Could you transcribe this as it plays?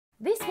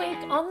This week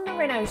on the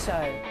Reno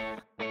Show,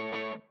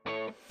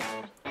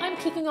 I'm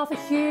kicking off a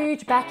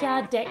huge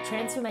backyard deck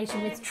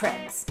transformation with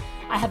Trex.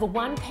 I have a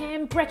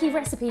one-pan brekky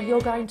recipe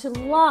you're going to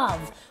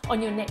love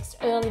on your next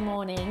early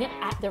morning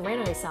at the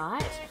Reno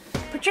site.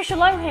 Patricia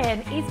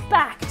Lohan is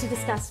back to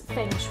discuss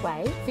Feng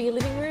Shui for your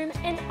living room,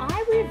 and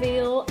I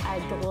reveal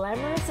a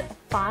glamorous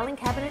filing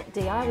cabinet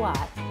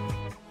DIY.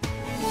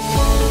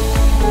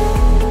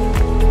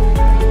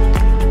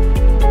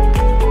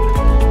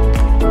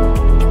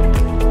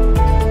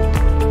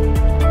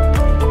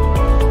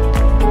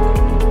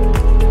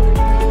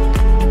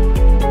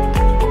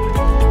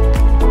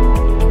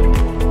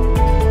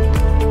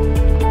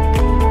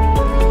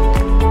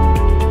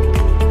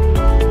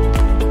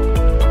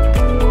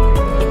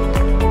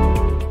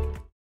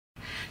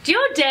 Do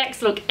your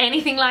decks look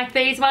anything like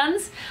these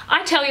ones?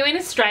 I tell you, in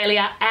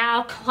Australia,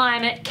 our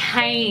climate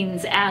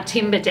canes our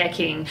timber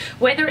decking.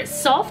 Whether it's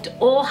soft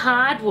or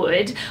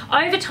hardwood,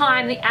 over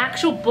time the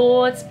actual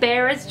boards,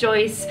 bearers,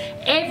 joists,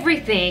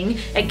 everything,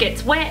 it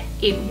gets wet,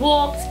 it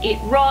warps, it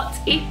rots,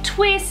 it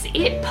twists,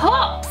 it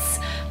pops.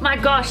 My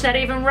gosh, that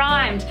even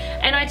rhymed.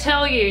 And I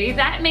tell you,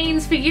 that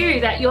means for you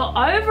that your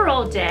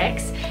overall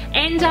decks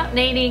end up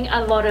needing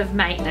a lot of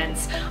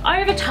maintenance.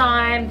 Over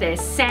time,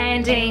 there's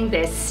sanding,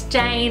 there's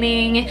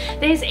staining,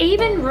 there's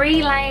even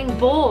relaying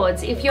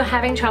boards if you're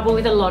having trouble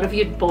with a lot of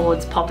your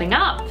boards popping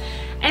up.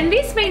 And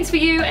this means for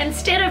you,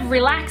 instead of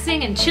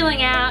relaxing and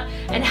chilling out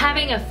and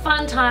having a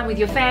fun time with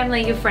your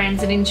family, your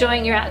friends, and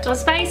enjoying your outdoor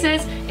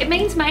spaces, it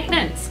means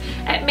maintenance.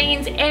 It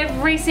means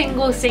every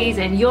single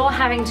season you're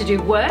having to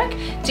do work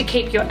to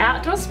keep your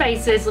outdoor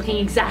spaces looking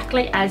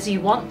exactly as you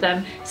want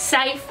them,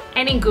 safe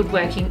and in good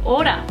working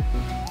order.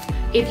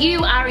 If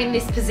you are in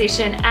this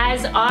position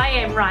as I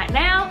am right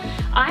now,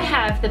 I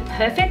have the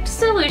perfect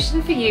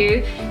solution for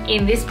you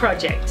in this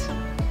project.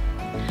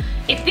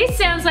 If this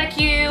sounds like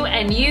you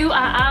and you are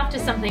after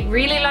something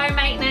really low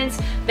maintenance,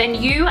 then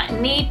you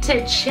need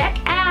to check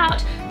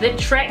out the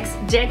Trex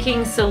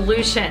decking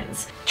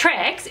solutions.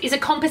 Trex is a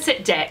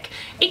composite deck.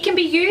 It can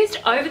be used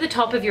over the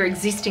top of your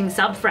existing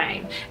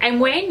subframe, and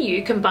when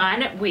you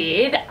combine it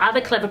with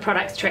other clever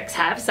products Trex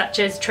have, such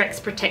as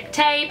Trex Protect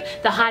Tape,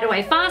 the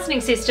Hideaway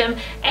fastening system,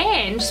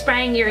 and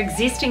spraying your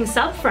existing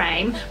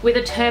subframe with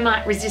a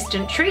termite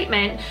resistant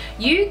treatment,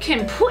 you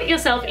can put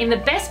yourself in the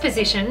best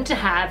position to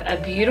have a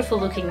beautiful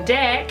looking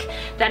deck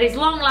that is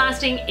long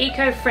lasting,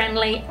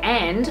 eco-friendly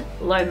and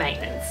low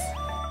maintenance.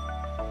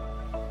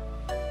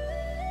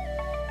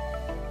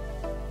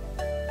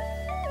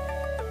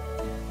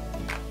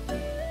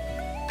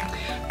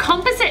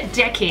 Composite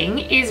decking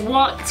is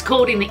what's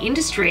called in the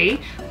industry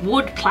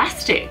wood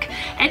plastic.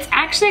 It's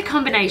actually a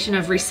combination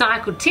of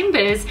recycled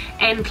timbers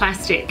and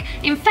plastic.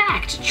 In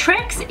fact,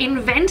 Trex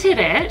invented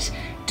it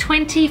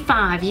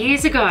 25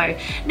 years ago.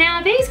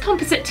 Now these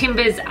composite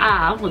timbers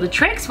are, well, the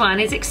Trex one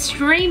is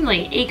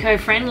extremely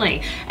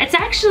eco-friendly. It's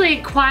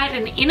actually quite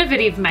an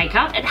innovative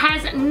makeup. It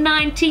has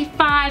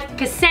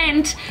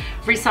 95%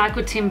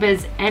 recycled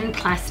timbers and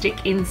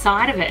plastic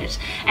inside of it.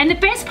 And the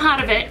best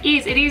part of it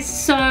is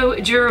so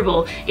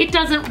durable. It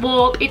doesn't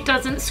warp, it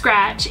doesn't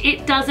scratch,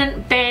 it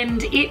doesn't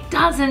bend, it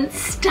doesn't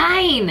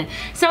stain.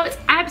 So it's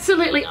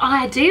absolutely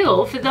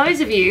ideal for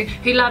those of you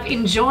who love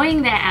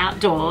enjoying their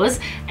outdoors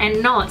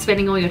and not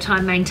spending all your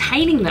time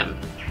maintaining them.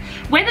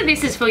 Whether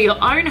this is for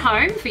your own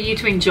home for you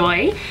to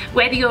enjoy,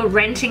 whether you're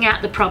renting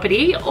out the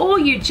property, or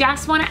you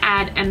just want to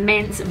add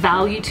immense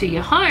value to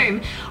your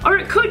home, or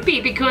it could be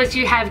because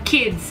you have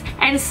kids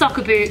and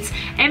soccer boots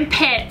and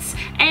pets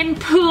and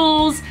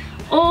pools,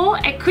 or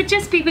it could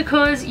just be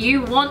because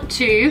you want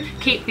to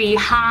keep the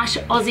harsh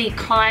Aussie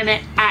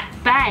climate at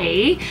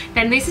bay,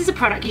 then this is a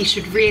product you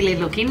should really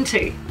look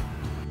into.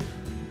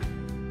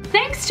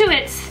 Thanks to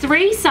its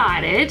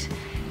three-sided,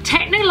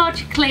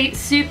 technologically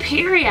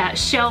superior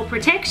shell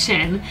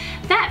protection,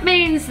 that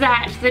means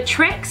that the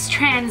Trex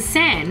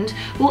Transcend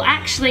will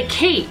actually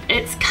keep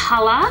its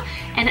colour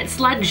and its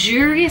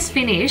luxurious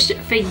finish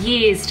for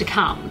years to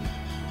come.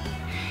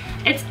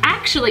 It's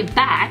actually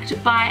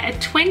backed by a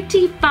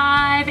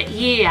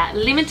 25-year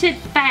limited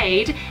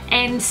fade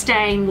and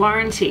stain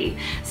warranty.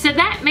 So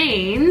that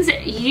means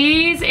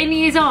years and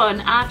years on,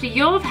 after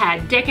you've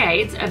had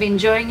decades of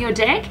enjoying your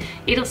deck,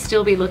 it'll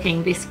still be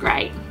looking this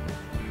great.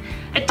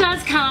 It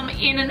does come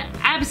in an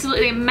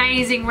absolutely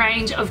amazing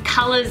range of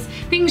colours,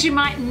 things you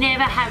might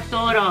never have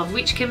thought of,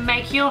 which can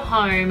make your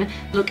home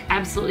look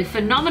absolutely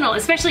phenomenal,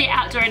 especially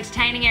outdoor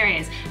entertaining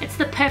areas. It's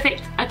the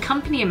perfect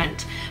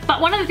accompaniment. But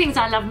one of the things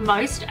I love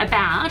most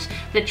about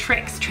the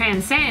Trex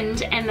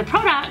Transcend and the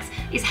products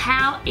is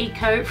how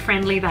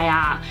eco-friendly they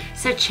are.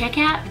 So check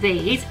out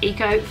these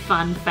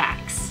eco-fun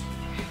facts.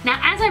 Now,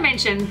 as I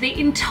mentioned, the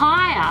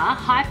entire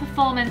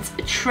high-performance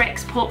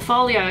Trex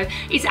portfolio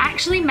is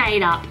actually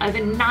made up of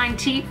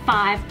 95%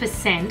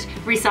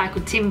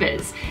 recycled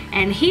timbers.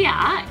 And here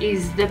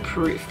is the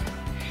proof.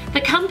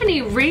 The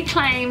company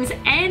reclaims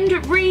and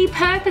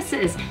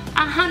repurposes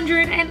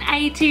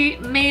 180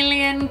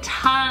 million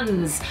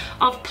tons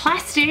of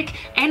plastic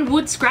and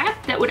wood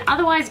scrap that would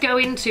otherwise go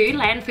into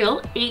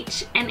landfill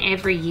each and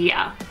every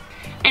year.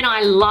 And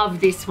I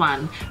love this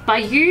one. By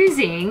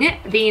using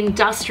the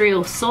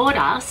industrial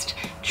sawdust,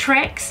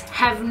 Trex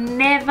have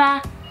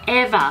never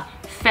ever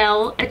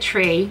fell a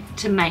tree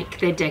to make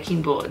their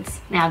decking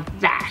boards. Now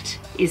that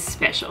is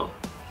special.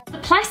 The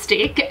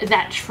plastic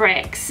that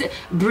Trex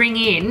bring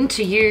in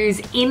to use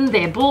in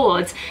their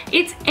boards,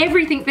 it's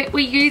everything that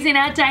we use in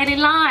our daily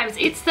lives.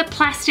 It's the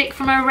plastic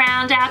from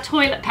around our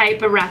toilet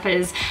paper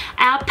wrappers,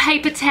 our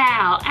paper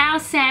towel, our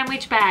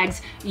sandwich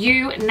bags,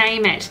 you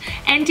name it.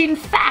 And in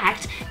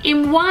fact,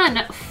 in one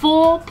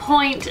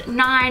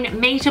 4.9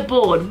 meter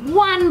board,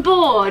 one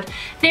board,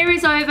 there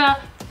is over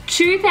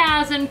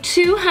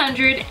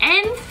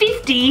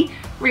 2,250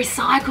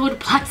 recycled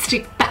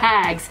plastic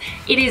bags.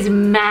 It is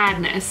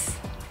madness.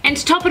 And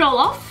to top it all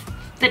off,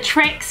 the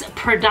Trex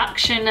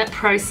production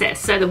process.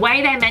 So the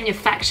way they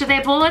manufacture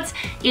their boards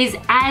is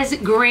as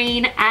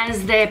green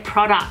as their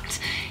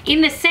product,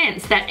 in the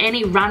sense that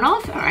any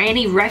runoff or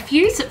any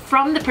refuse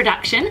from the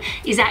production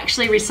is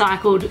actually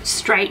recycled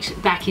straight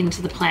back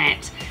into the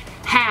plant.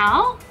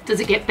 How does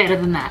it get better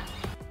than that?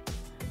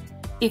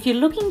 If you're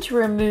looking to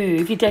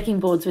remove your decking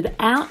boards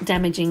without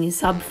damaging your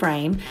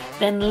subframe,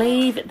 then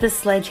leave the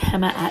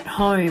sledgehammer at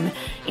home.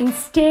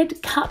 Instead,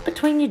 cut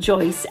between your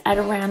joists at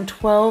around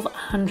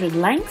 1200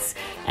 lengths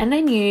and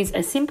then use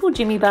a simple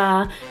jimmy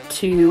bar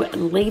to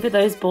lever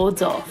those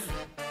boards off.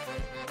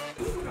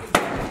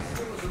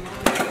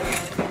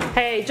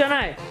 Hey,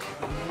 Jono,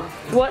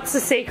 what's the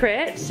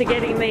secret to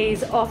getting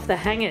these off the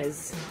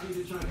hangers?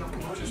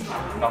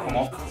 Knock them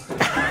off.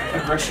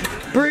 Aggression.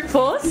 Brute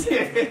force?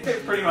 Yeah,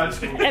 pretty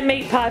much. And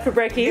meat pie for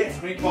brekky?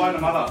 Yes, meat pie and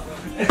a mother.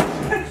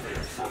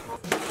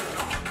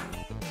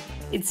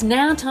 It's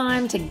now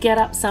time to get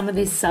up some of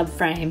this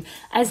subframe,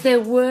 as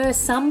there were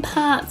some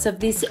parts of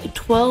this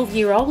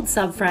 12-year-old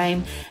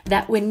subframe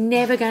that were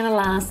never going to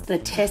last the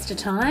test of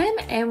time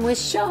and were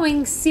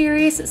showing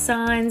serious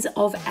signs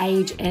of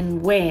age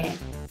and wear.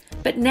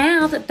 But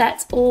now that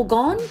that's all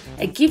gone,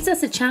 it gives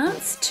us a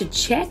chance to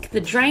check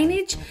the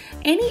drainage,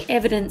 any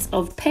evidence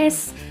of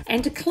pests,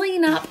 and to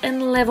clean up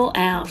and level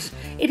out.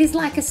 It is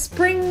like a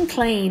spring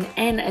clean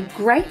and a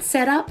great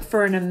setup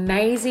for an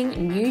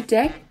amazing new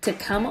deck to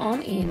come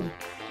on in.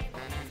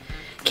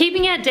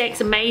 Keeping our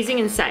decks amazing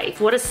and safe,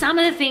 what are some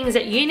of the things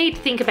that you need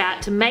to think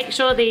about to make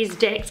sure these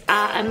decks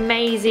are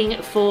amazing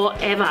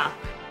forever?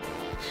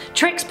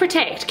 Trex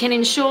Protect can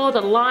ensure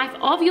the life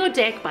of your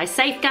deck by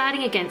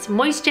safeguarding against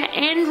moisture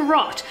and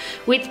rot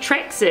with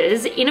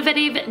Trex's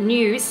innovative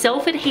new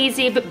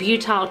self-adhesive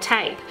butyl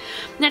tape.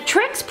 Now,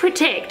 Trex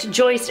Protect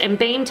joist and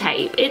beam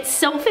tape, it's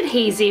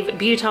self-adhesive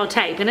butyl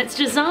tape, and it's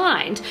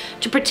designed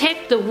to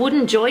protect the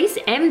wooden joists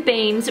and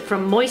beams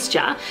from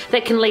moisture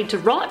that can lead to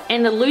rot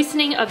and the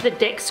loosening of the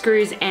deck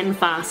screws and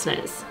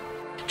fasteners.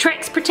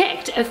 Trex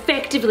Protect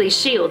effectively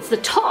shields the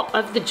top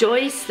of the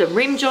joists, the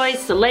rim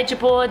joists, the ledger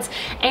boards,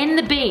 and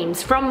the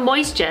beams from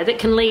moisture that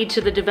can lead to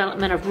the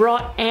development of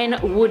rot and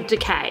wood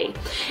decay.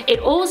 It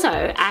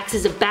also acts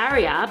as a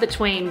barrier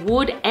between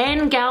wood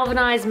and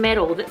galvanized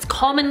metal that's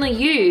commonly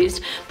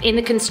used in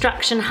the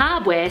construction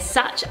hardware,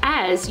 such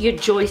as your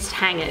joist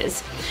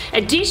hangers.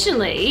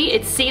 Additionally,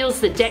 it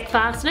seals the deck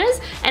fasteners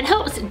and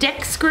helps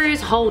deck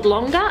screws hold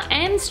longer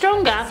and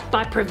stronger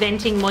by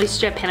preventing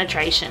moisture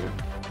penetration.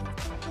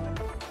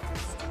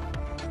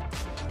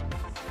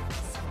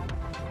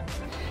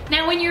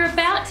 Now, when you're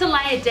about to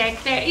lay a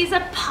deck, there is a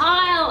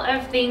pile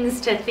of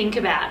things to think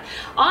about.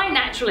 I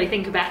naturally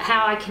think about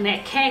how I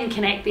can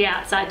connect the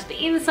outside to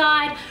the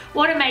inside,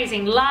 what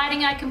amazing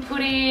lighting I can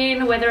put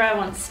in, whether I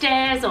want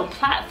stairs or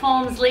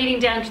platforms leading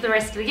down to the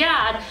rest of the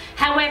yard.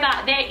 However,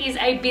 there is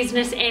a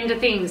business end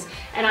of things,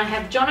 and I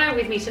have Jono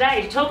with me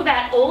today to talk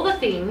about all the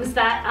things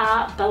that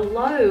are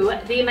below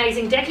the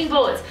amazing decking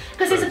boards,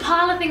 because there's a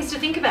pile of things to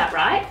think about,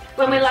 right?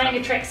 When we're laying a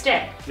Trex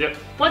deck. Yep.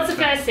 What's the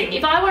first thing?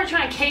 If I want to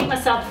try and keep my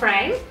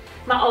subframe,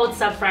 my old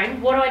subframe,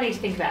 what do I need to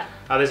think about?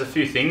 There's a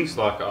few things,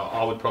 like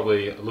I would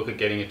probably look at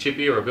getting a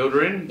chippy or a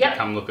builder in. Yep.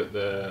 Come look at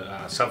the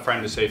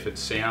subframe to see if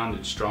it's sound,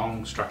 it's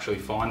strong, structurally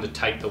fine, to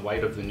take the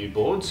weight of the new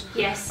boards.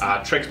 Yes.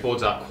 Trex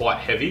boards are quite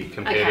heavy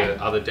compared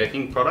to other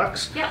decking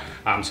products. Yep.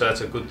 So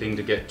that's a good thing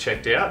to get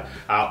checked out.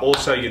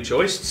 Also your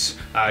joists,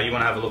 you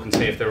want to have a look and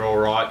see if they're all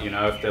right, you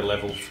know, if they're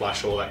level,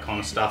 flush, all that kind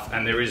of stuff.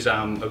 And there is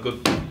a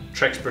good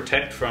Trex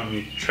Protect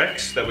from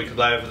Trex that we could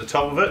lay over the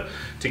top of it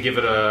to give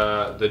it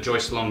the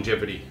joist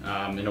longevity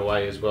in a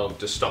way as well,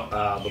 to stop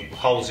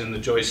the holes in the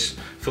joists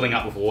filling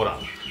up with water.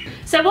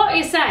 So what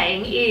you're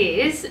saying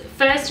is,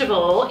 first of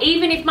all,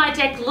 even if my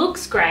deck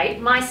looks great,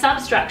 my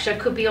substructure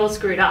could be all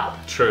screwed up.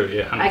 True,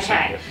 yeah, 100%.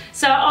 Okay, yeah.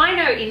 so I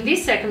know in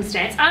this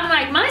circumstance, I'm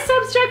like, my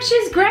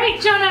substructure's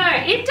great,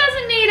 Jono, it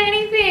doesn't need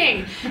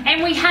anything.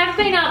 And we have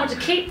been able to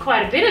keep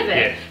quite a bit of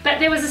it, but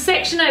there was a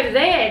section over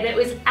there that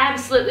was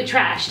absolutely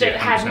trashed. It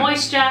had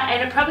moisture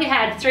and it probably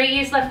had 3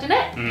 years left in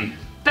it.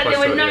 But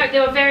there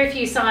were very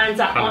few signs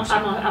up on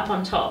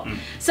top.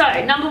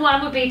 So number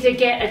one would be to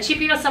get a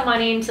chippy or someone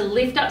in to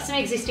lift up some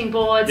existing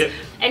boards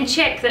and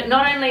check that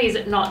not only is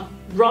it not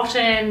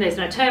rotten, there's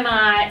no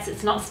termites,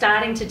 it's not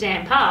starting to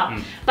damp up,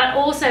 but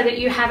also that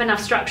you have enough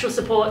structural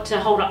support to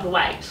hold up the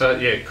weight. So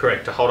yeah,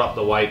 correct, to hold up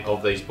the weight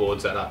of these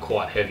boards that are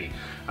quite heavy.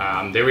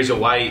 There is a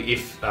way,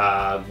 if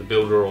the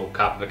builder or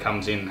carpenter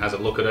comes in and has a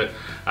look at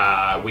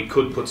it, we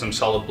could put some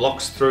solid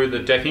blocks through the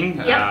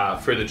decking,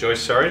 through the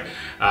joist, sorry,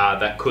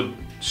 that could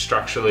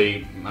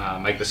structurally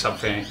make the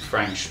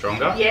subframe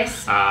stronger.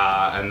 Yes.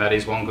 And that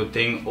is one good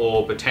thing,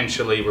 or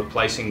potentially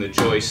replacing the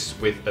joist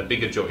with a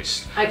bigger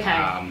joist. Okay.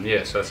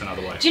 Yeah, so that's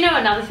another way. Do you know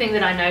another thing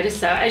that I noticed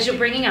though, as you're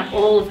bringing up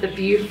all of the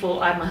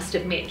beautiful, I must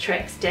admit,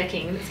 Trex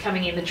decking that's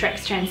coming in, the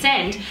Trex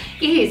Transcend,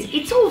 is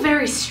it's all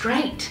very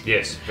straight.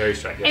 Yes, very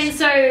straight, yes. And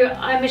so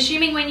I'm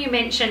assuming when you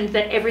mentioned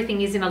that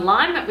everything is in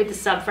alignment with the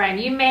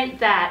subframe, you meant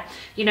that,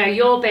 you know,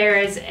 your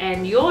bearers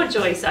and your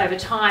joists over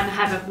time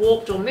haven't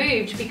warped or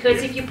moved,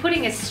 because if you're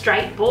putting a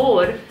straight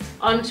board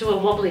onto a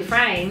wobbly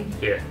frame,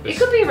 it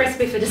could be a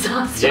recipe for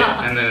disaster.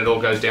 Yeah, and then it all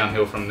goes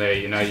downhill from there.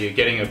 You know, you're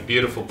getting a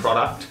beautiful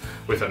product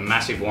with a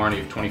massive warranty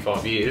of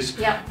 25 years,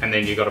 and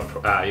then you got a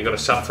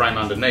subframe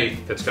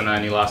underneath that's going to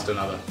only last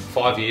another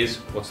 5 years.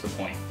 What's the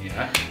point? You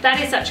know.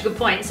 That is such a good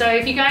point. So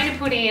if you're going to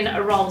put in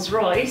a Rolls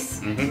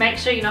Royce, make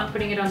sure you're not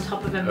putting it on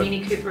top of a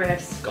Mini Cooper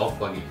S. Golf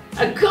buggy.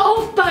 A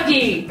golf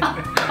buggy.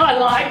 I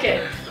like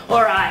it.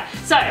 All right,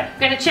 so we're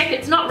going to check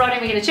it's not rotting,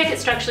 we're going to check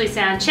it's structurally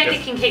sound, check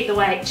it can keep the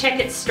weight, check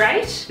it's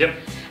straight. Yep.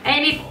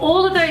 And if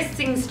all of those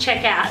things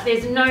check out,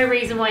 there's no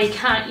reason why you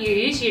can't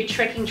use your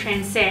Trex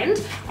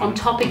Transcend on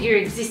top of your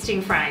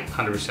existing frame.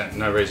 100%,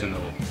 no reason at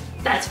all.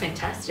 That's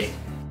fantastic.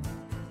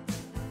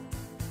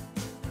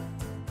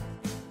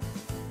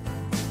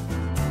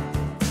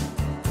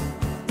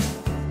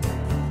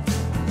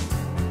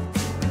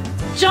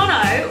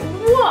 Jono,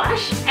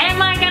 what am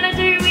I going to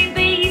do with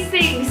these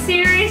things?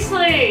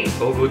 Seriously?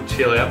 All good,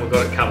 chill out, we've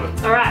got it covered.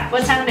 All right,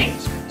 what's happening?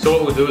 So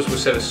what we'll do is we'll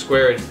set a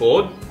square edge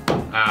board,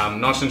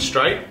 nice and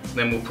straight.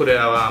 Then we'll put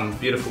our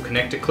beautiful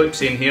connector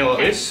clips in here like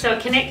this. So a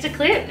connector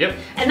clip? Yep.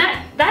 And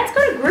that's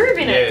got a groove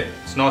in it. Yeah,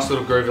 it's a nice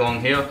little groove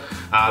along here.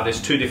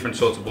 There's two different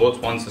sorts of boards.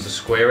 One's a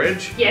square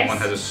edge, and one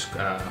has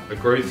a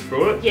groove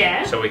through it.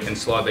 Yeah. So we can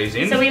slide these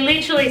in. So we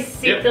literally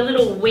sit the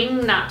little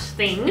wing nut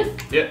thing.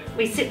 Yep.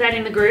 We sit that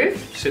in the groove.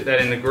 Sit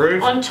that in the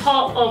groove. On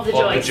top of the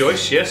joist. Of the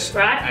joist, yes.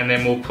 Right. And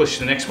then we'll push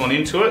the next one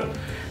into it,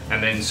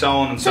 and then so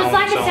on and so on. So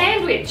it's like a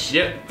sandwich.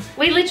 Yep.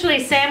 We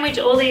literally sandwich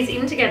all these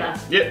in together.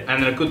 Yep.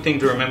 And then a good thing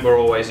to remember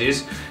always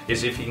is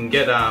if you can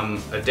get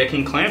a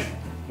decking clamp,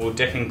 we'll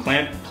decking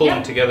clamp, pull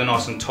them together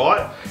nice and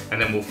tight,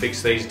 and then we'll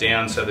fix these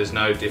down so there's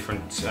no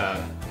difference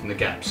in the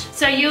gaps.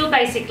 So you'll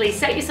basically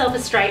set yourself a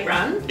straight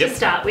run to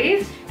start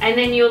with, and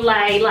then you'll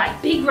lay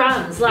like big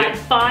runs, like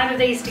 5 of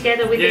these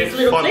together with these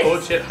little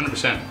clips. 5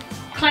 cords, 100%.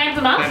 Clamp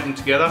them up. Clamp them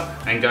together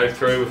and go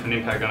through with an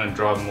impact gun and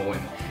drive them all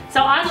in.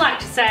 So I'd like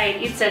to say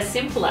it's as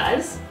simple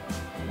as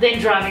then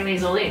driving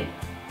these all in.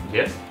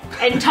 Yep.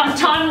 And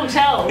time will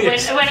tell when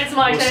it's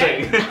my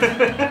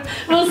turn.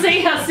 We'll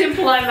see how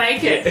simple I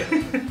make it.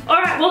 All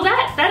right, well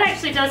that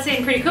actually does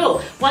seem pretty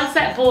cool. Once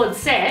that board's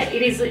set,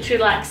 it is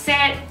literally like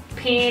set,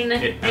 pin,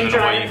 and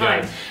drive it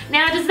home.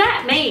 Now, does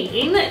that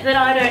mean that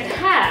I don't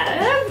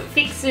have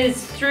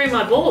fixes through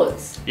my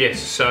boards? Yes,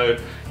 so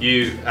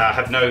you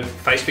have no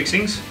face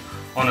fixings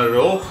on it at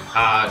all.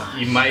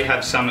 You may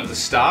have some at the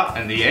start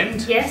and the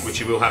end,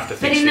 which you will have to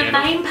fix. But in the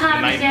main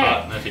part of the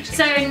deck, no fixings.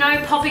 So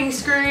no popping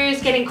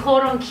screws, getting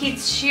caught on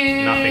kids'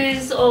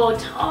 shoes or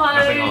toes.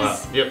 Nothing like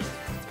that. Yep.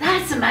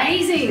 That's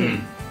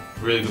amazing.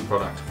 Really good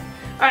product.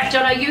 All right,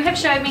 Jono, you have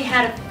showed me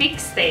how to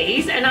fix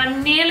these, and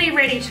I'm nearly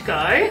ready to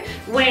go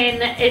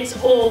when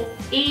it's all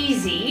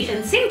easy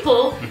and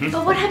simple.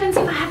 But what happens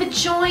if I have a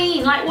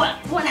join? Like,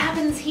 what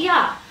happens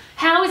here?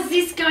 How is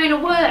this going to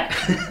work?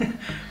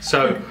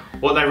 So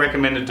what they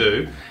recommend to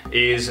do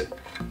is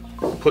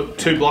put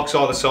 2 blocks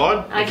either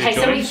side. Okay,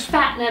 so we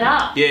fatten it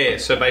up. Yeah,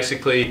 so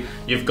basically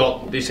you've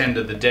got this end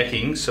of the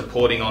decking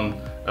supporting on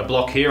a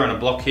block here and a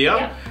block here.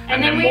 Yep.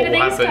 And then what will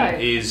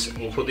happen is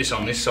we'll put this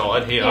on this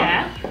side here.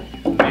 Yeah.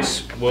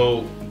 This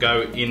will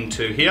go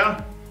into here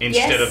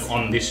instead of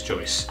on this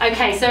joist.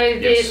 Okay, so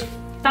the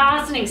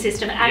fastening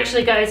system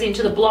actually goes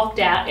into the blocked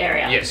out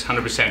area. Yes,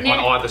 100% on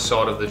either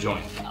side of the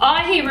joint.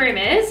 I hear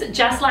rumours,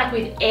 just like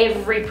with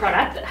every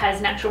product that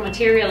has natural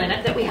material in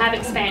it, that we have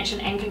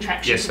expansion and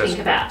contraction to think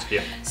about.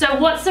 Yeah. So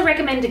what's the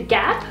recommended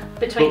gap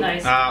between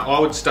those? I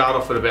would start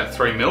off at about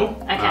 3 mil,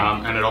 okay.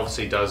 And it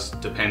obviously does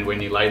depend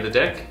when you lay the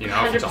deck, you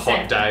know, if it's a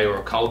hot day or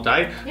a cold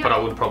day, but I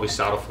would probably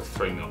start off with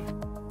 3 mil.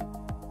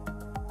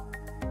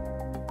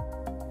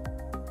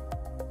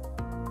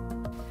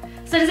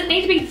 So does it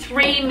need to be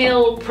 3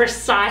 mil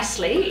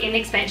precisely in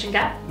expansion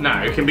gap?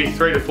 No, it can be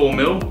 3 to 4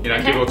 mil, you know,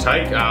 give or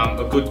take.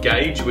 A good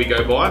gauge we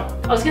go by.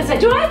 I was going to say,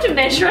 do I have to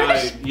measure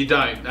it? No, you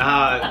don't.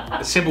 A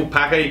simple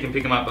packer, you can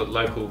pick them up at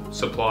local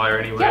supplier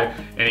anywhere,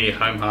 any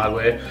home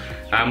hardware.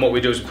 What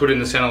we do is put it in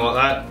the centre like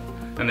that,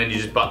 and then you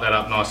just butt that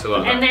up nicely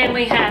like that. And then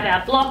we have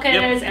our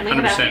blockers, and we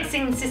have our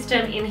fixing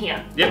system in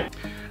here. Yep.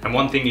 And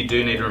one thing you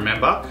do need to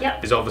remember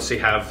is obviously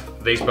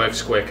have these both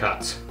square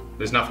cuts.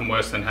 There's nothing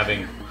worse than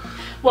having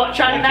what,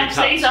 trying to match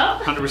these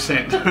up?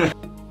 100%.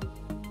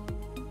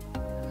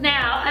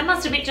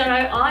 must admit,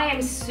 Jono, I am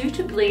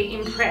suitably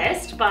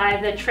impressed by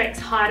the Trex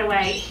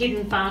Hideaway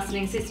hidden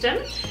fastening system,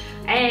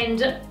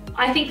 and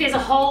I think there's a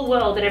whole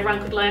world that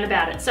everyone could learn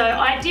about it. So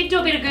I did do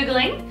a bit of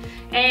Googling,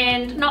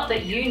 and not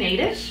that you need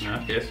it, no,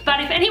 yes.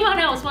 But if anyone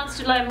else wants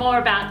to learn more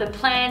about the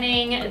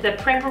planning, the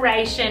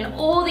preparation,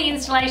 or the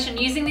installation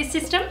using this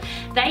system,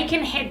 they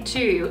can head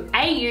to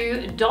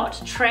au.trex.com,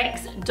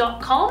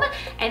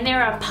 and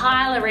there are a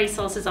pile of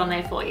resources on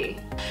there for you.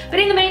 But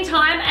in the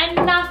meantime,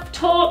 enough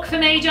talk for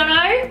me,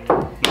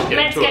 Jono.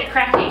 Let's get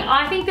cracking.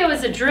 I think there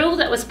was a drill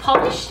that was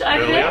polished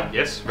over there.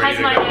 Yes, has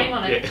my name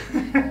on it.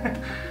 Yeah.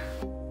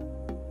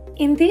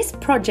 In this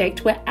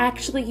project, we're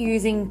actually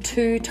using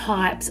two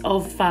types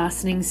of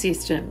fastening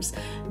systems.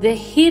 The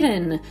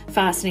hidden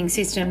fastening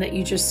system that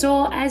you just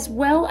saw, as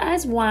well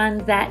as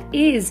one that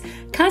is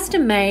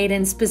custom made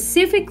and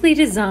specifically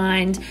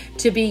designed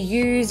to be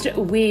used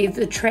with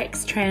the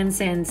Trex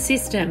Transcend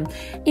system.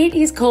 It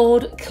is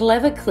called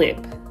Clever Clip.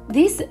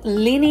 This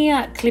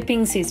linear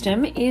clipping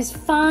system is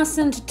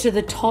fastened to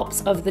the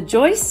tops of the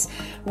joists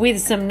with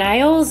some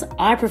nails.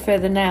 I prefer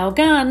the nail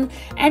gun,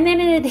 and then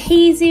an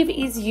adhesive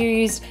is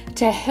used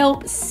to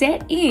help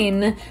set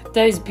in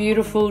those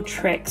beautiful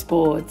Trex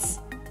boards.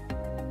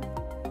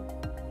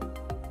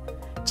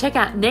 Check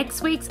out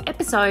next week's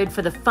episode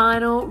for the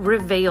final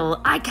reveal.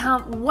 I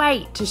can't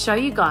wait to show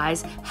you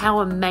guys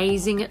how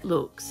amazing it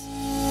looks.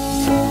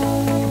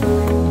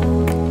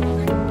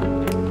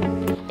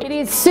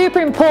 It's super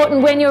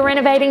important when you're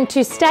renovating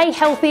to stay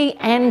healthy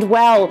and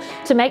well,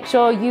 to make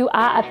sure you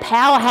are a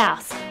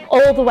powerhouse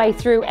all the way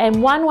through,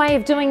 and one way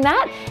of doing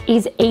that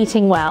is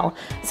eating well.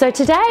 So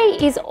today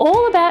is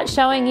all about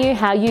showing you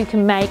how you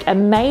can make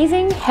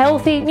amazing,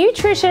 healthy,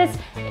 nutritious,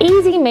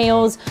 easy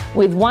meals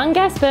with one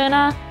gas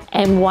burner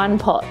and one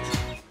pot.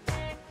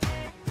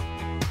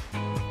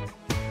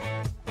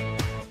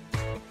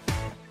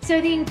 So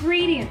the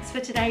ingredients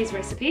for today's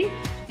recipe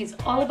is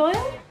olive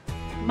oil,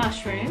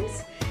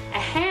 mushrooms, a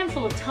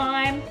handful of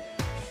thyme,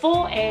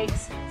 4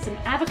 eggs, some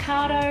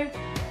avocado,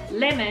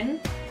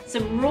 lemon,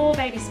 some raw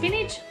baby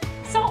spinach,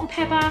 salt and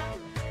pepper,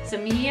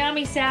 some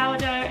yummy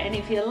sourdough, and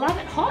if you love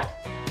it hot,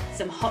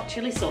 some hot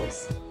chili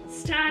sauce.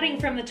 Starting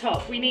from the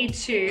top, we need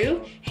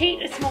to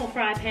heat a small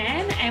fry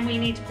pan, and we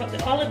need to put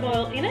the olive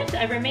oil in it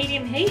over a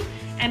medium heat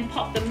and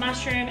pop the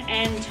mushroom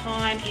and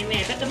thyme in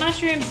there. But the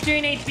mushrooms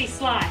do need to be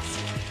sliced,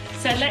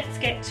 so let's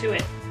get to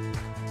it.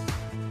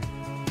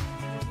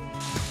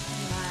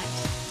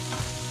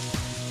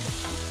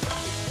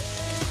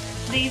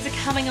 These are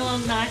coming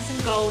along nice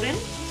and golden.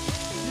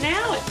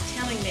 Now it's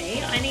telling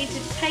me I need to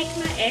take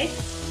my eggs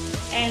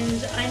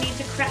and I need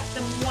to crack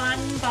them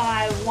one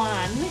by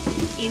one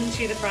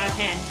into the fry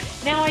pan.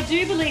 Now I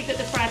do believe that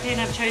the fry pan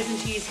I've chosen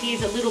to use here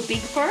is a little big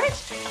for it.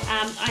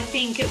 I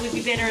think it would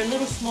be better a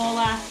little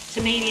smaller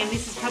to medium.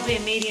 This is probably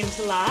a medium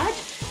to large.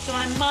 So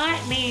I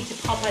might need to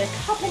pop a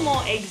couple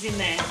more eggs in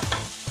there.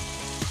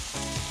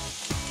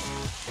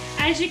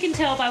 As you can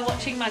tell by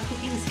watching my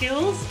cooking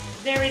skills,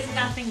 there is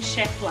nothing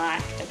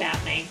chef-like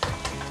about me.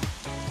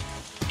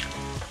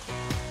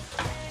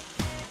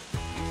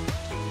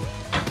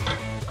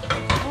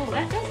 Oh,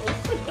 that does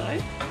look good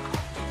though.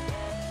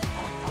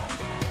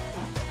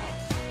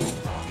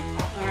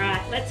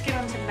 Alright, let's get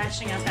on to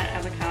mashing up that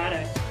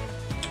avocado.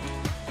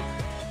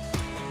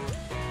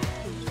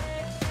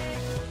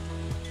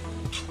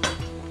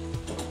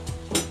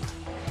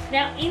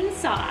 Now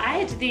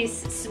inside this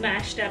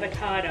smashed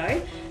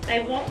avocado,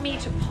 they want me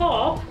to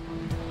pop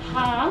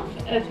half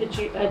of the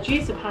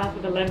juice of half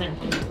of a lemon.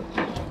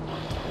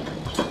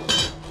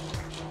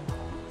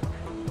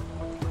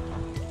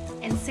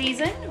 And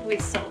season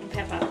with salt and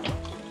pepper.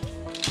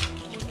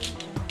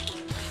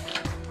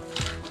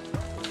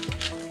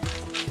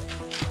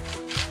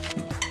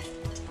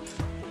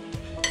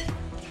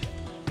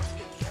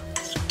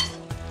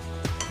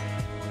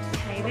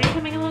 Okay, they're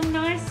coming along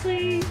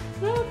nicely.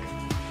 Look.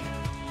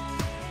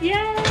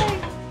 Yay!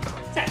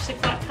 It's actually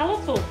quite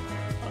colourful.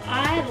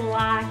 I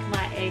like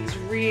my eggs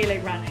really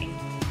runny.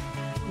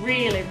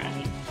 Really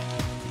runny.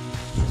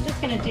 I'm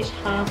just going to dish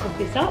half of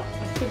this up.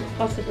 I couldn't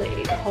possibly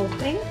eat the whole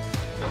thing.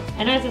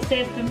 And as I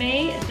said, for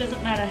me, it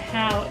doesn't matter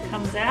how it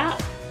comes out.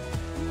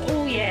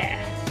 Oh yeah.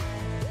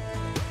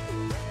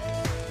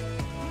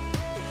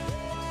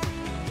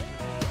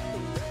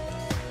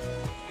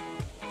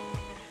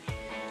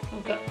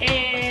 We've got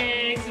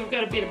eggs, we've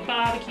got a bit of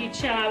barbecue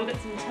char, we've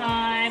got some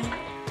thyme.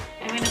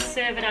 I'm going to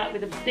serve it up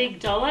with a big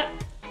dollop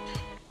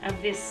of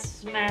this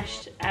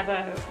smashed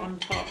avo on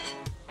top.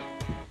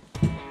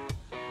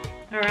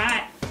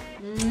 Alright.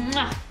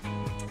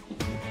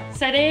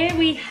 So there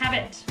we have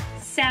it.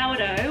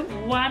 Sourdough,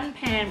 1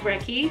 pan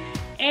brekky,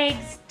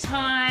 eggs,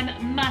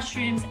 thyme,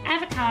 mushrooms,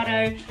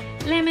 avocado,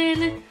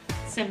 lemon,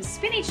 some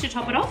spinach to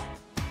top it off.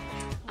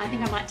 I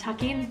think I might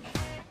tuck in.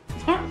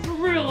 That's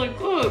really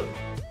good.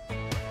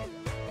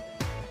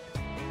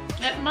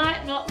 It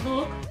might not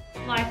look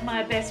like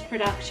my best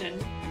production,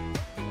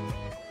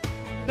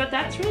 but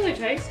that's really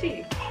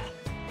tasty.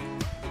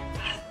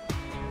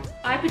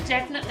 I could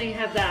definitely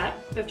have that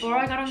before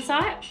I got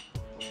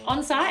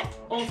on site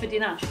or for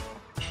dinner.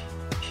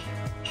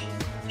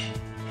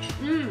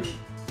 Hey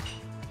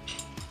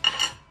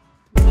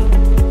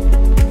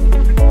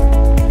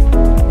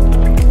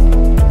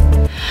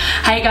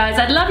guys,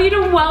 I'd love you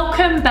to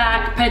welcome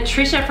back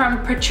Patricia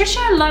from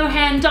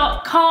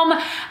patricialohan.com,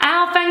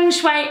 our Feng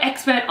Shui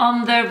expert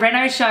on the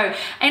Reno Show.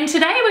 And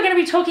today we're going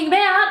to be talking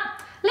about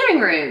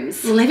living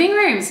rooms. Living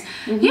rooms.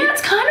 Yeah,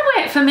 it's kind of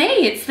where, for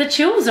me, it's the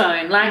chill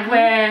zone. Like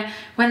where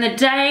when the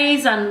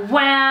day's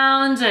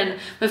unwound and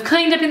we've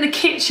cleaned up in the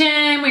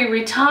kitchen, we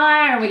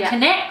retire and we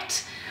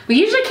connect. We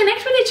usually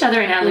connect with each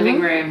other in our living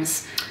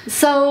rooms.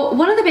 So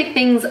one of the big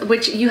things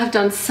which you have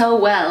done so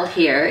well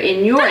here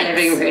in your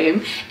living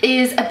room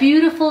is a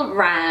beautiful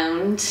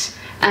round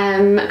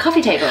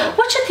coffee table.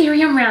 What's your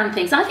theory on round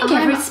things? I think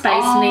every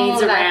space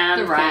needs a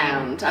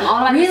round thing. I'm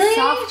all about the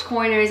soft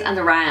corners and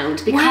the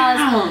round,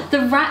 because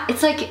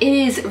it's like, it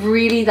is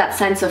really that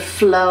sense of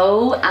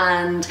flow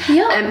and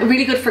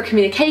really good for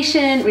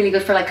communication, really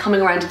good for like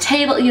coming around a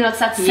table. You know, it's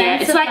that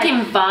sense it's of like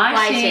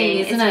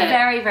inviting, isn't it? It's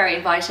very, very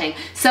inviting.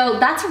 So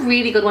that's a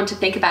really good one to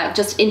think about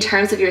just in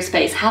terms of your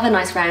space. Have a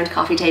nice round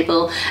coffee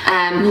table,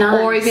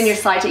 or even your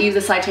side, use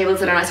the side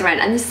tables that are nice around,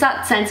 and there's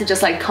that sense of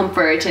just like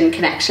comfort and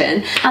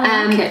connection.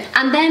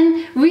 And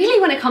then really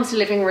when it comes to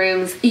living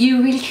rooms,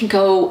 you really can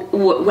go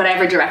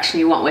whatever direction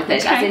you want with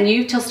it. As in,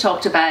 you just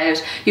talked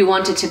about you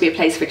want it to be a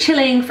place for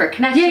chilling, for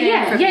connection,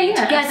 for being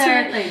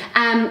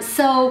together.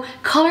 So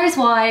colours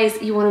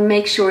wise, you want to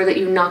make sure that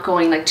you're not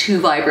going like too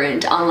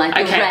vibrant on like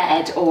the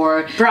red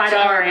or bright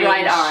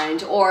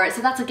orange, or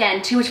so that's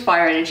again too much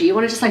fire energy. You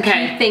want to just like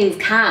keep things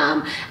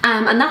calm.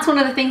 And that's one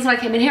of the things when I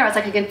came in here, I was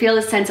like, I can feel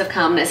a sense of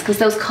calmness because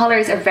those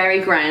colours are very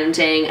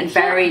grounding and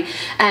very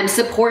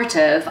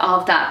supportive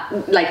of that,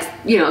 like,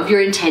 you know, of your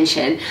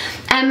intention.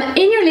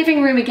 In your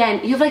living room,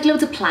 again, you have like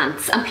loads of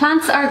plants, and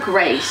plants are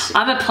great.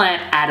 I'm a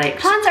plant addict.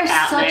 Plants are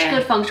such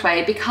good feng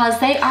shui because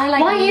they are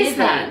like living. Why is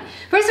that?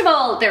 First of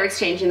all, they're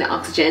exchanging the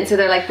oxygen, so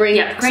they're like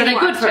bringing so they're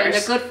good for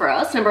us. They're good for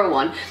us, number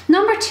one.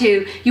 Number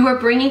two, you are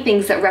bringing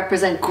things that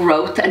represent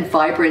growth and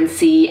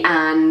vibrancy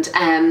and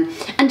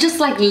just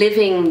like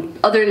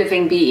other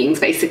living beings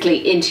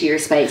basically into your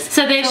space.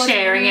 So they're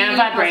sharing our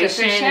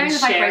vibration,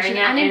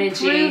 and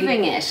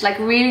improving it, like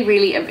really,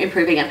 really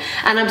improving it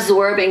and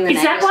absorbing the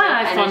negative energy. Is that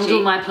why I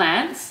fondle my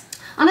plants?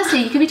 Honestly,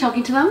 you could be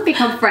talking to them,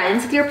 become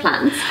friends with your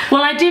plants.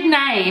 Well, I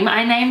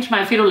named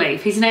my fiddle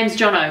leaf. His name's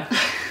Jono.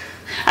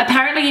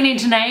 Apparently you need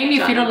to name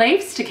your fiddle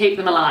leaves to keep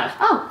them alive.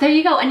 Oh, there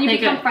you go. And you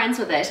become friends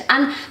with it.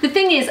 And the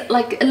thing is,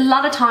 like, a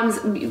lot of times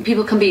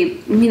people can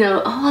be, you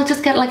know, oh, I'll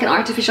just get like an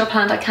artificial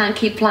plant. I can't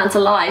keep plants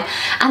alive.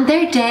 And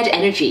they're dead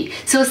energy.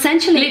 So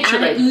essentially,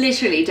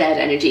 literally dead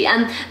energy.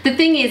 And the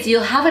thing is,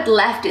 you'll have it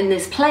left in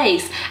this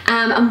place.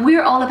 And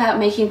we're all about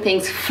making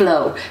things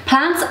flow.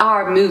 Plants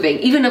are moving,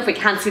 even if we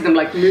can't see them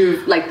like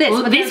move like this.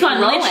 Well, this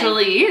one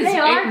literally is.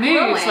 It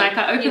moves. Like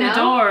I open the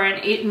door and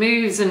it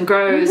moves and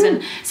grows.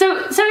 And so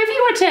if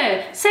you were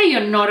to say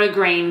you're not a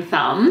green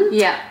thumb,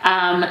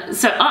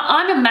 so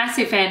I'm a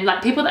massive fan,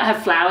 like people that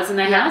have flowers in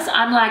their house,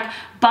 I'm like,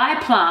 buy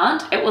a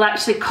plant, it will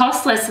actually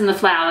cost less than the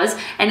flowers,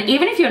 and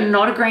even if you're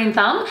not a green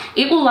thumb,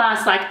 it will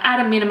last like at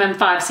a minimum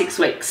 5-6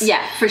 weeks.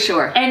 Yeah, for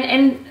sure.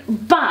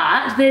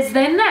 But there's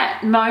then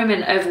that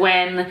moment of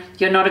when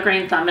you're not a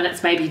green thumb and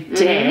it's maybe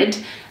dead.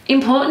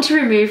 Important to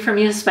remove from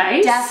your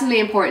space? Definitely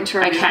important to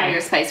remove from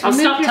your space. I'll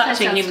stop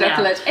touching him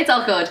now. It's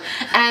all good.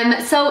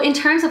 So in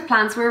terms of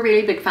plants, we're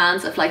really big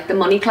fans of like the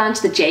money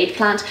plant, the jade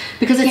plant,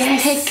 because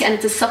it's thick and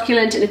it's a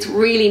succulent and it's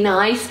really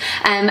nice,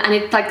 and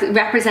it like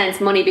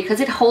represents money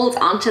because it holds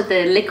onto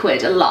the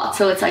liquid a lot,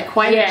 so it's like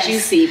quite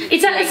juicy.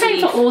 Is that the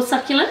same for all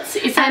succulents?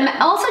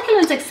 All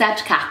succulents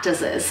except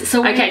cactuses.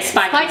 So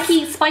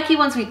spiky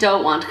ones we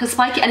don't want, because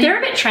they're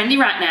a bit trendy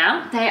right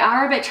now. They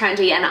are a bit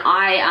trendy, and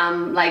I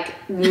am like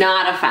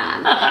not a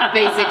fan,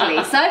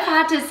 basically. So I've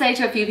had to say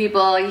to a few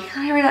people, you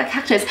can't really like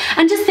cactus.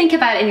 And just think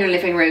about it in your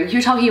living room.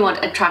 You're talking, you want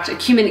to attract a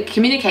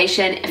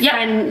communication,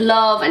 friend,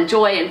 love and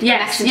joy and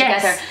connection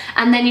together.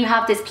 And then you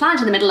have this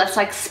plant in the middle that's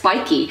like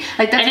spiky.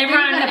 Like that's really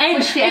going to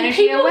push the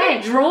energy away.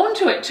 Get drawn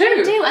to it too.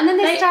 They do, and then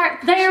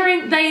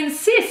they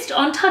insist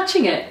on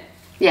touching it.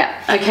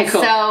 Yeah. Okay,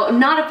 cool. So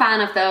not a fan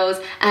of those.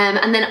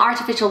 And then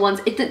artificial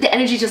ones, the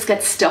energy just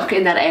gets stuck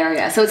in that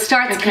area. So it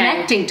starts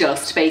connecting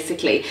dust,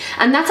 basically.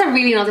 And that's a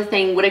really another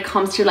thing when it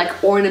comes to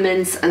like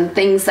ornaments and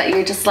things that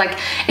you're just like,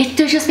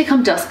 they just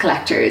become dust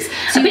collectors.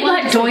 So a bit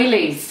like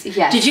doilies.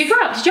 Yes. Did your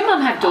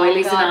mum have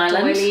doilies in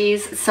Ireland?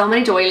 Doilies, so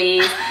many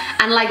doilies.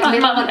 And like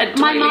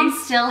my mum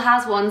still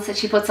has ones that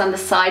she puts on the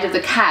side of the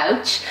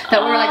couch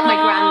that were like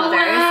my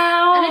grandmother's. Wow.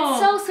 And it's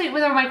so sweet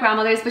with her, my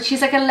grandmother's, but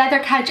she's like a leather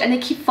couch and they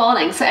keep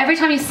falling. So every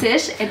time you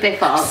sit, they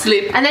fall.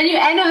 Slip. And then you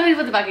end up having to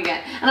put them back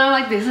again. And I'm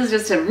like, this is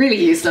just a really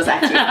useless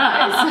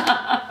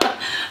exercise.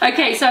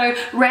 Okay, so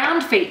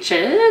round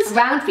features.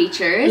 Round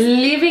features.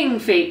 Living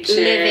features.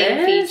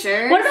 Living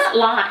features. What about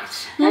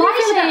light? How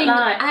do you feel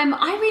about light?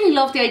 I really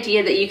love the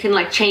idea that you can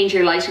like change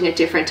your lighting at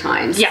different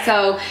times. Yeah.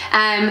 So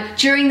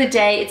during the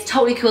day, it's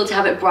totally cool to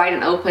have it bright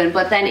and open,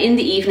 but then in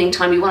the evening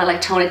time, you want to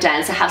like tone it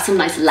down, so have some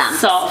nice lamps.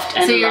 Soft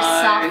and so you're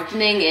low.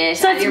 softening it,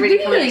 So and you're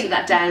really coming into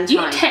that down You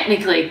time.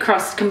 technically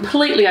crossed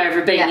completely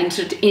over being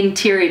into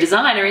interior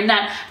designer in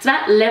that it's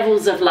about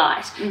levels of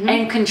light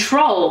and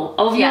control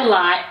of your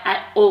light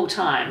at all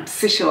times.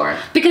 For sure.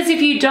 Because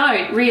if you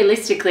don't,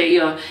 realistically,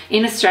 you're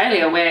in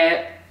Australia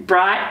where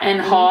bright and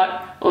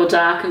hot or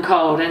dark and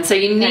cold, and so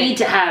you need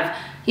to have,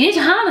 you need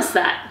to harness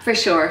that. For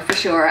sure, for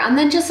sure. And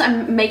then just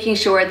making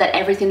sure that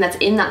everything that's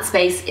in that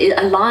space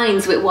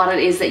aligns with what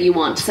it is that you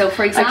want. So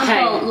for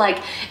example,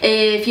 like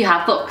if you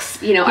have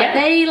books, you know, are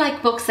they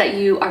like books that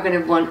you are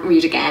going to want to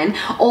read again?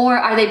 Or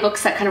are they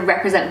books that kind of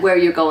represent where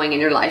you're going in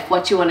your life,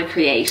 what you want to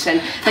create?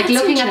 And like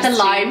looking at the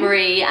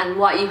library and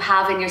what you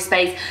have in your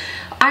space.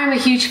 I'm a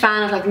huge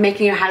fan of like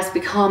making your house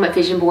become a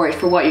vision board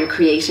for what you're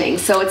creating.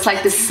 So it's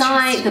like the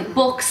sign, the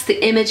books, the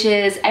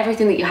images,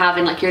 everything that you have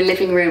in like your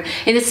living room,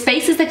 in the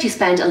spaces that you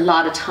spend a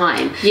lot of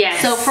time.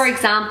 Yes. So for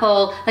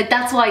example, like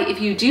that's why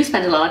if you do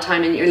spend a lot of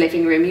time in your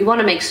living room, you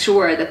want to make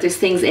sure that there's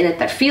things in it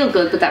that feel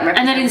good, but that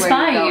represent and that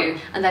inspire you.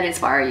 And that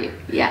inspire you.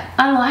 Yeah.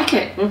 I like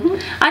it.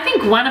 I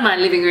think one of my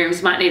living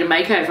rooms might need a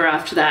makeover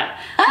after that.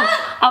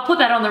 I'll put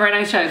that on the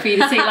Reno Show for you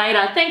to see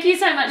later. Thank you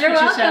so much, You're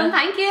Patricia. welcome.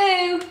 Thank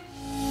you.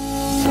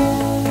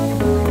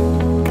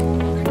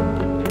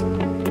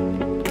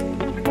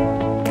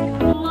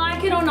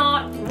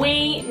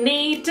 We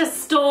need to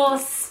store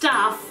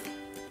stuff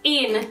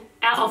in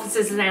our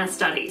offices and our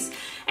studies.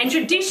 And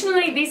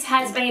traditionally this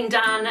has been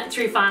done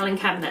through filing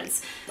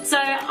cabinets. So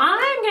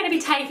I'm going to be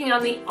taking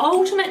on the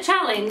ultimate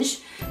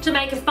challenge to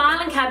make a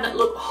filing cabinet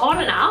look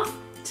hot enough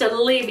to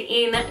live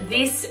in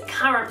this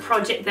current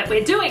project that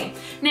we're doing.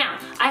 Now,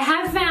 I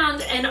have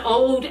found an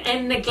old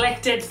and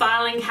neglected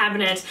filing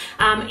cabinet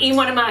in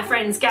one of my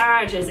friend's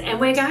garages, and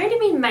we're going to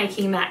be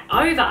making that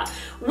over.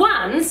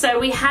 One, so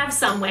we have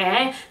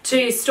somewhere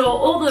to store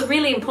all the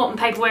really important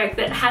paperwork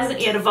that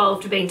hasn't yet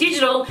evolved to being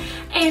digital,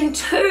 and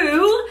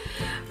two,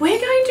 we're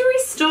going to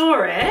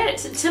restore it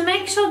to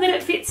make sure that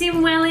it fits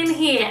in well in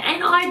here.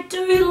 And I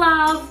do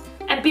love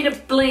a bit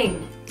of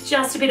bling.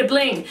 Just a bit of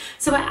bling.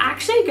 So we're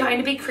actually going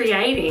to be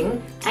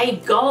creating a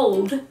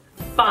gold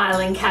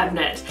filing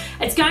cabinet.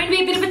 It's going to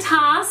be a bit of a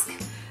task,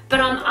 but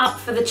I'm up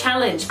for the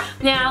challenge.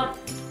 Now,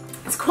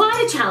 it's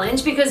quite a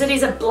challenge because it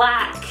is a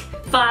black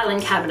filing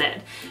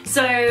cabinet.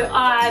 So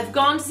I've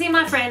gone to see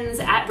my friends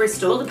at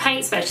Bristol, the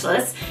paint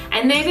specialists,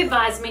 and they've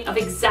advised me of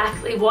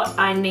exactly what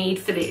I need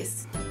for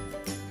this.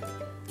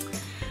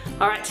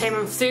 Alright team,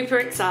 I'm super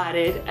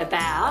excited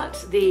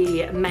about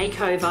the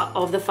makeover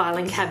of the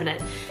filing cabinet.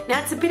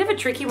 Now it's a bit of a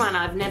tricky one.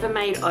 I've never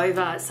made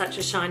over such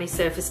a shiny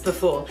surface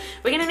before.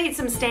 We're going to need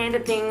some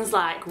standard things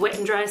like wet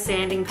and dry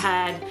sanding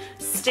pad,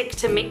 stick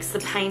to mix the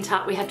paint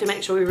up. We have to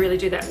make sure we really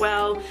do that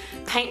well.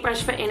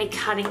 Paintbrush for any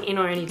cutting in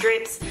or any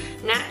drips.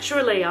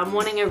 Naturally, I'm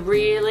wanting a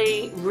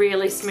really,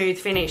 really smooth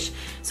finish.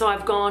 So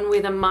I've gone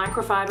with a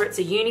microfiber. It's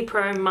a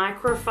Unipro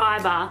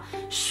microfiber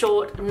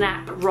short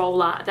nap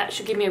roller. That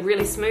should give me a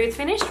really smooth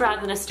finish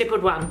rather than a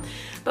stippled one.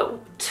 But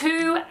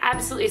two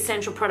absolutely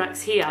essential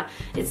products here.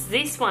 It's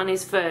this one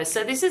is first.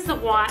 So this is the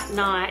White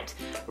Knight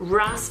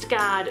Rust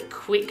Guard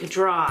Quick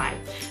Dry.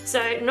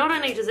 So not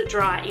only does it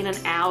dry in an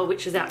hour,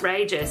 which is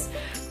outrageous,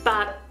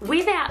 but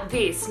without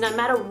this, no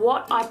matter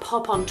what I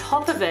pop on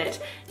top of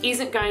it,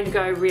 isn't going to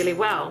go really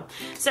well.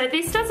 So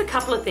this does a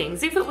couple of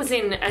things. If it was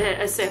in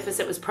a surface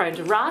that was prone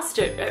to rust,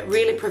 it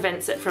really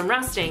prevents it from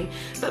rusting.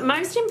 But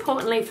most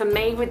importantly for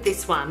me with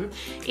this one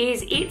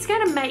is it's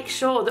going to make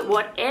sure that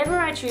whatever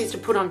I choose to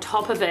put on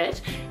top of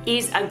it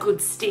is a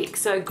good stick.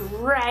 So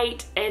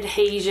great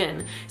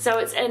adhesion. So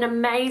it's an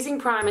amazing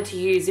primer to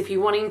use if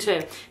you're wanting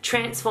to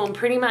transform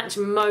pretty much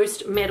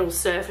most metal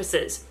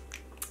surfaces.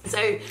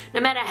 So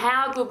no matter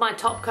how good my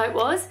top coat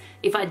was,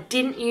 if I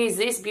didn't use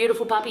this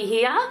beautiful puppy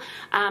here,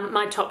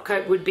 my top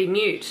coat would be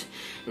mute.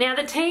 Now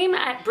the team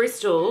at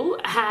Bristol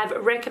have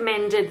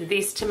recommended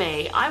this to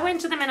me. I went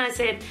to them and I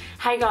said,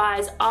 hey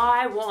guys,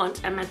 I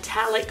want a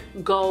metallic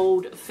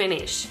gold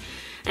finish.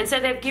 And so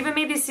they've given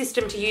me this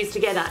system to use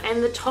together,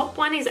 and the top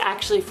one is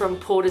actually from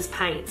Porter's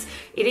Paints.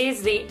 It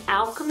is the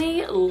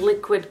Alchemy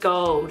Liquid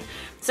Gold.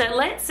 So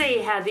let's see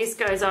how this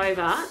goes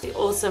over the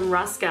awesome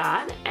Rust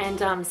Guard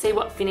and see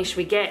what finish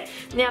we get.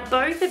 Now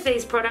both of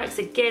these products,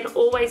 again,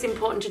 always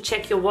important to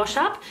check your wash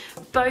up.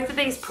 Both of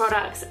these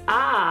products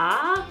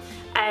are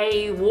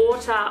a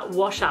water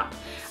wash up.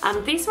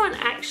 This one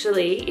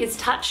actually is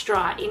touch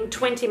dry in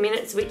 20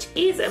 minutes, which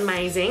is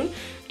amazing.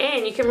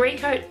 And you can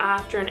recoat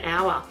after an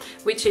hour,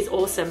 which is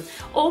awesome.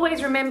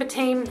 Always remember,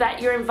 team,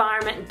 that your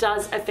environment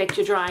does affect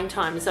your drying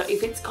time. So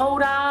if it's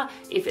colder,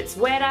 if it's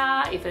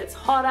wetter, if it's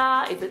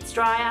hotter, if it's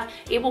drier,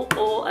 it will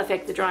all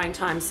affect the drying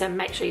time. So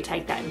make sure you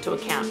take that into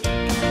account.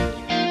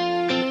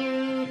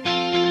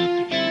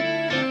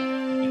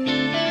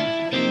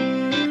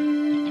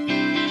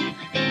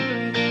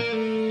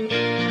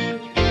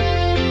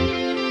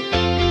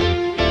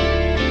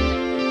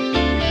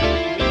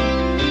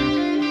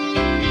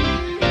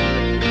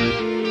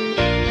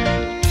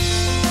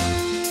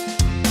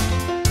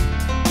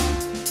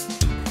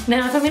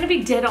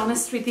 be dead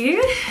honest with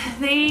you,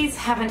 these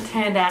haven't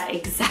turned out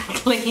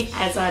exactly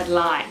as I'd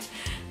like.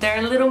 They're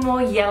a little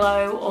more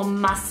yellow or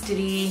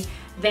mustardy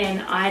than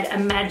I'd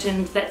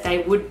imagined that they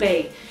would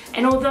be.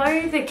 And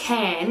although the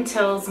can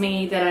tells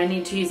me that I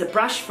need to use a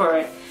brush for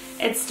it,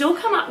 it's still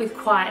come up with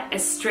quite a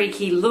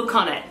streaky look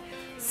on it.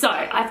 So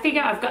I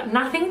figure I've got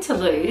nothing to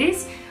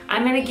lose.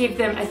 I'm going to give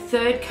them a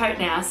third coat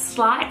now,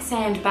 slight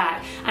sand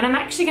back, and I'm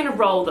actually going to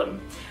roll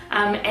them.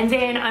 And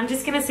then I'm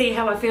just going to see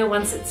how I feel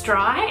once it's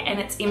dry and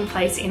it's in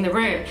place in the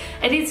room.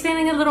 It is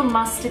feeling a little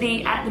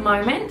mustardy at the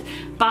moment,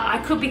 but I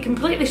could be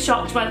completely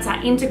shocked once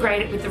I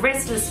integrate it with the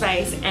rest of the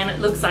space and it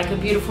looks like a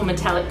beautiful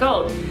metallic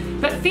gold.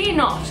 But fear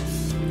not.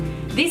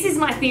 This is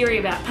my theory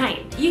about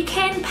paint. You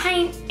can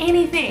paint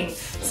anything.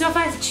 So if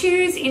I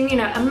choose in,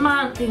 a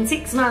month, in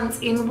 6 months,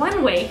 in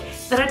 1 week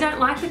that I don't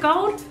like the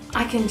gold,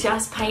 I can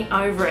just paint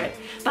over it.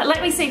 But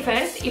let me see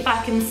first if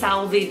I can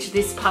salvage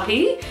this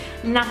puppy.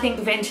 Nothing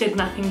ventured,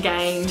 nothing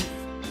gained.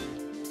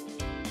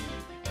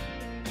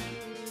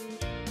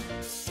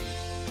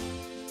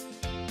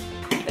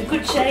 A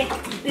good shake.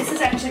 This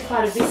is actually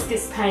quite a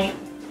viscous paint.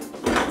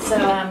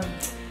 So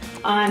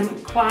I'm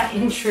quite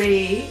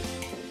intrigued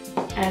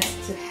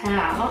as to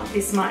how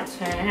this might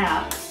turn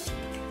out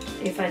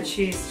if I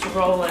choose to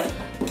roll it.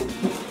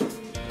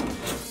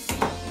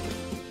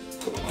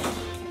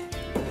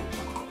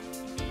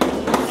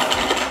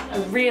 A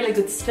really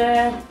good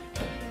stir.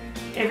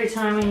 Every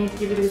time we need to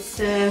give it a good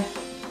stir.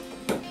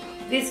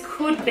 This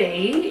could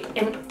be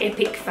an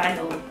epic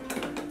fail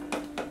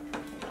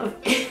of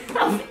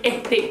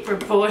epic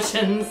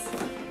proportions.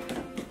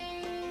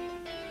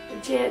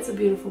 But yeah, it's a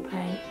beautiful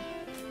paint.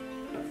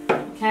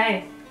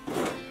 Okay.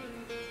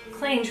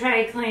 Clean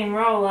tray, clean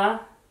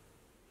roller.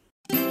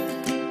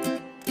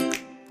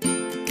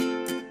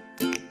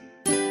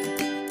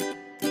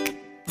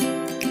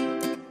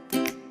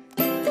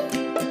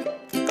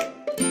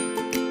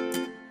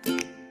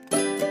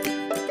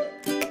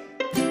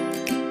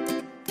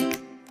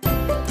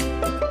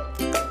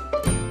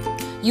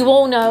 You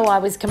all know I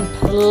was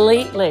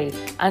completely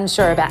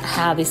unsure about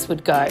how this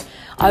would go.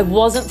 I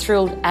wasn't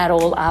thrilled at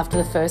all after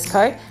the first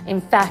coat.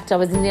 In fact, I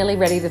was nearly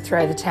ready to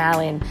throw the towel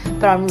in,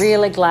 but I'm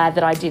really glad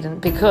that I didn't,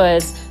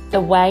 because the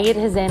way it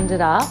has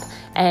ended up,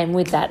 and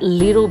with that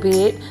little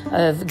bit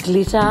of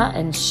glitter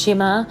and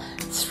shimmer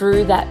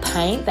through that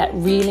paint, that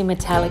really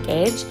metallic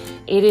edge,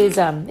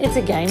 it's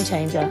a game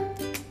changer.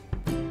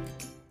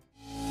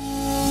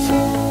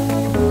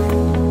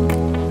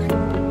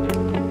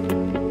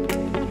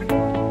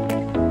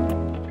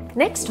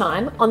 Next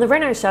time on the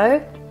Reno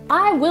Show,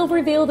 I will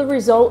reveal the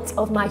results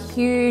of my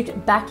huge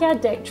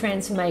backyard deck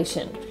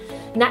transformation.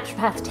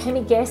 Naturopath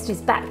Tammy Guest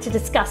is back to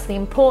discuss the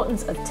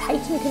importance of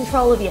taking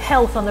control of your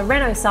health on the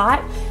Reno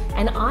site,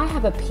 and I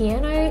have a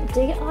piano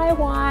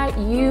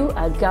DIY you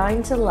are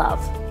going to love.